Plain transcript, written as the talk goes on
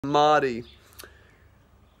Marty.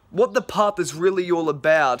 What the path is really all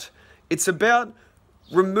about, it's about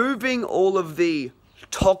removing all of the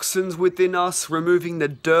toxins within us, removing the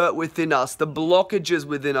dirt within us, the blockages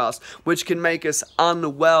within us, which can make us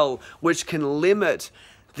unwell, which can limit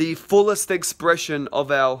the fullest expression of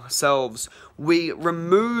ourselves. We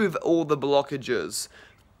remove all the blockages,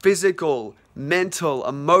 physical, mental,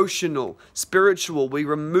 emotional, spiritual. We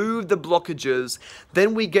remove the blockages,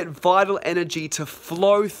 then we get vital energy to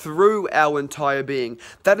flow through our entire being.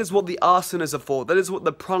 That is what the asanas are for. That is what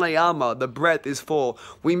the pranayama, the breath, is for.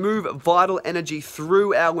 We move vital energy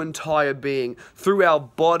through our entire being, through our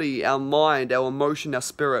body, our mind, our emotion, our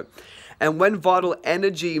spirit. And when vital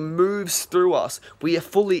energy moves through us, we are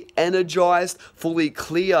fully energized, fully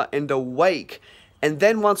clear and awake. And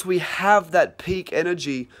then once we have that peak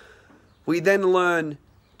energy, we then learn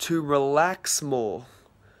to relax more,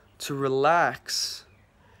 to relax.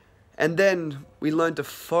 And then we learn to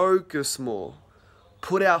focus more,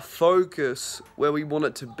 put our focus where we want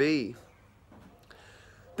it to be.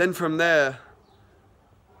 Then from there,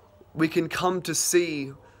 we can come to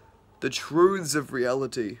see the truths of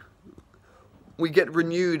reality. We get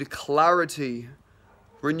renewed clarity,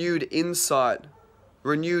 renewed insight,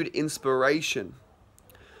 renewed inspiration.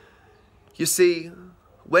 You see,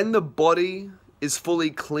 when the body is fully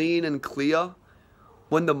clean and clear,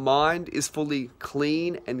 when the mind is fully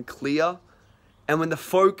clean and clear, and when the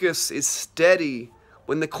focus is steady,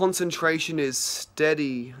 when the concentration is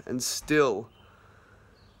steady and still,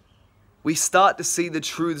 we start to see the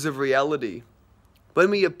truths of reality. When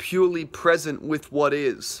we are purely present with what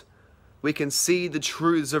is, we can see the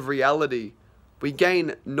truths of reality. We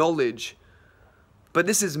gain knowledge. But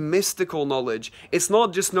this is mystical knowledge. It's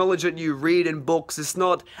not just knowledge that you read in books. It's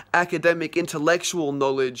not academic, intellectual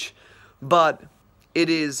knowledge. But it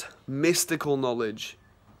is mystical knowledge,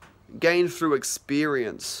 gained through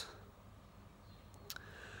experience.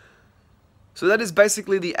 So that is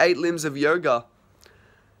basically the 8 limbs of yoga.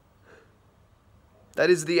 That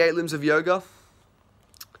is the 8 limbs of yoga.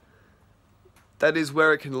 That is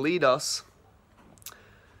where it can lead us.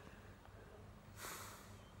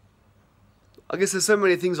 I guess there's so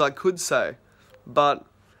many things I could say, but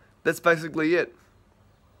that's basically it.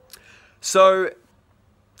 So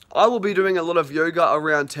I will be doing a lot of yoga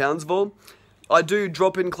around Townsville. I do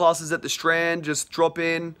drop-in classes at the Strand, just drop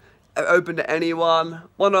in, open to anyone.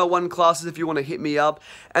 101 classes if you want to hit me up.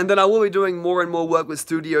 And then I will be doing more and more work with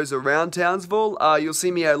studios around Townsville. You'll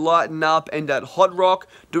see me at Lighten Up and at Hot Rock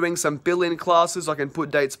doing some fill-in classes. I can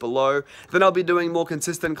put dates below. Then I'll be doing more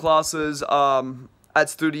consistent classes at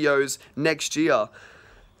studios next year.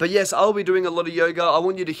 But yes, I'll be doing a lot of yoga. I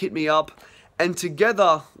want you to hit me up, and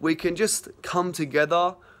together we can just come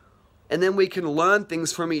together, and then we can learn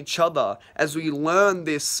things from each other as we learn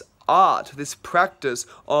this art, this practice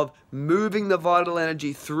of moving the vital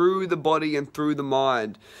energy through the body and through the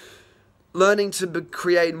mind. Learning to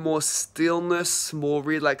create more stillness, more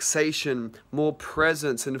relaxation, more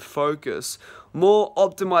presence and focus, more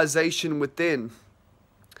optimization within.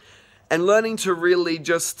 And learning to really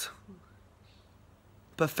just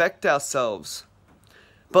perfect ourselves.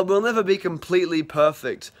 But we'll never be completely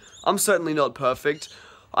perfect. I'm certainly not perfect.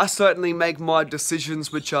 I certainly make my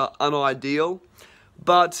decisions which are unideal.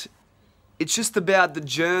 But it's just about the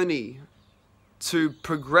journey to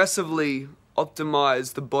progressively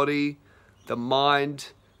optimize the body, the mind,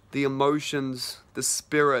 the emotions, the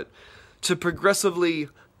spirit. To progressively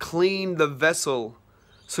clean the vessel,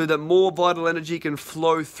 so that more vital energy can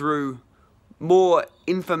flow through, more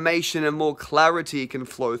information and more clarity can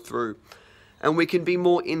flow through, and we can be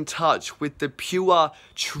more in touch with the pure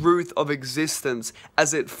truth of existence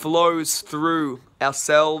as it flows through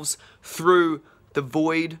ourselves, through the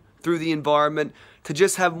void, through the environment, to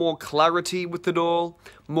just have more clarity with it all,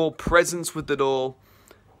 more presence with it all,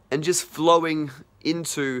 and just flowing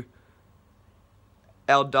into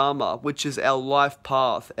our Dharma, which is our life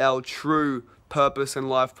path, our true purpose and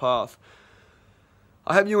life path.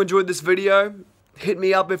 I hope you enjoyed this video. Hit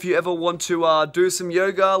me up if you ever want to do some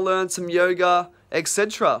yoga, learn some yoga,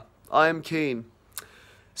 etc. I am keen.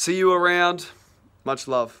 See you around. Much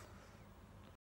love.